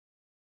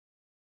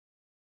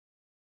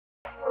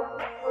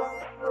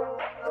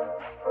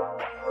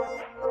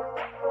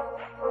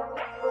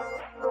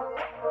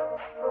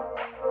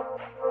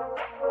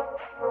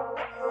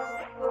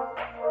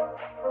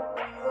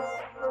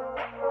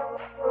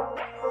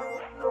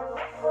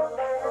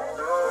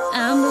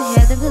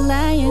of the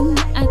lion,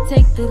 I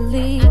take the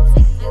lead.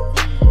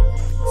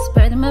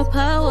 Spreading my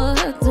power,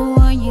 the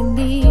one you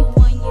need.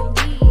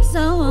 So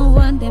I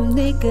want them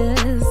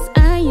niggas,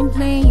 I ain't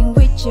playing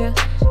with ya.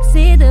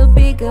 See the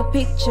bigger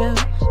picture,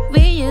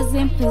 Rhia's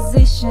in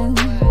position.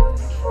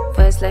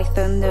 First like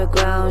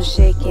thunderground,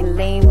 shaking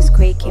lanes,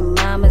 quaking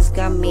mamas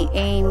got me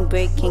aim,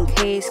 breaking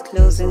case,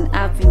 closing,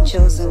 I've been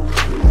chosen.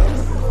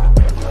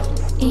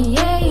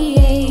 Yeah,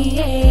 yeah,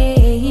 yeah,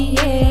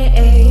 yeah,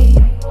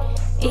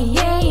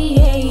 yeah,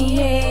 yeah,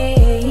 yeah.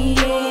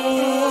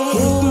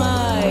 Who am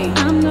I?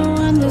 I'm the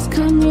one that's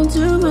coming to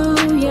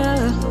rule,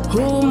 yeah.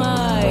 Who am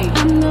I?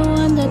 I'm the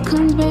one that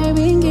comes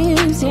bearing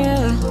gifts,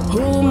 yeah.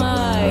 Who am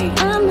I?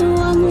 I'm the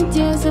one who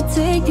dares to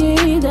take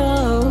it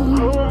all.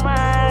 Who am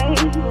I?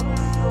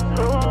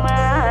 Who am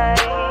I?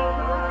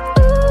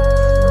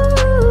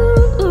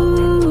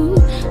 Ooh,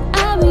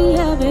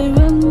 I've been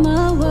run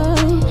my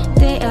world.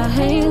 They are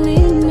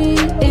hailing me.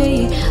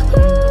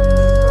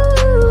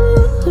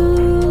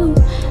 Ooh,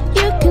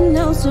 you can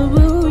also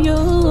rule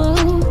your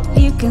world.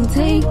 You can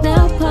take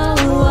that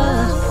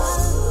power.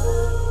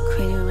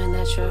 Queen with my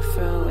natural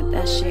flow, with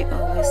that shit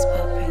always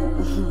popping.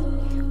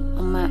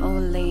 On my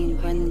own lane,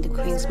 running the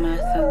Queen's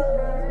marathon.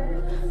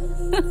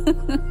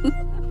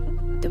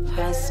 The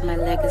past is my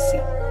legacy.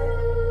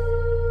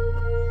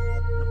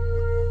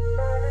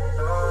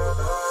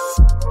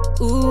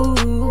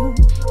 Ooh,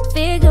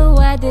 figure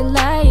why they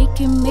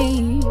liking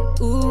me.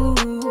 Ooh,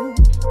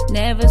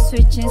 never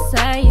switching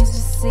sides,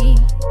 you see.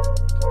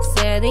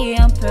 Steady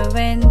on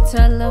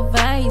parental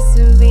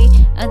advisory,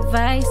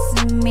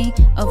 advising me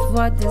of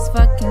what this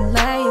fucking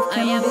life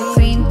can be. I am the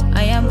queen,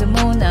 I am the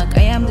monarch,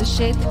 I am the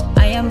shit,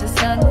 I am the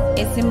sun.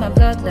 It's in my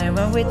bloodline,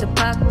 run with the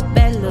pack.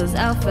 Bellows,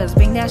 alphas,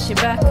 bring that shit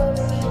back.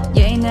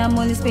 Yeah, and I'm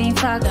only spinning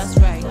facts. That's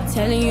right.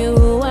 Telling you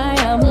who I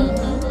am.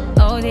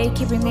 Oh, they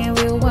keeping it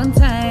real one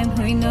time.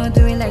 We know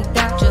do it like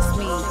that. Just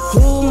me.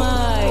 Who am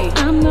I?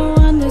 I'm the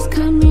one that's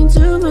coming to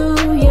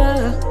rule,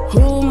 yeah.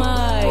 Who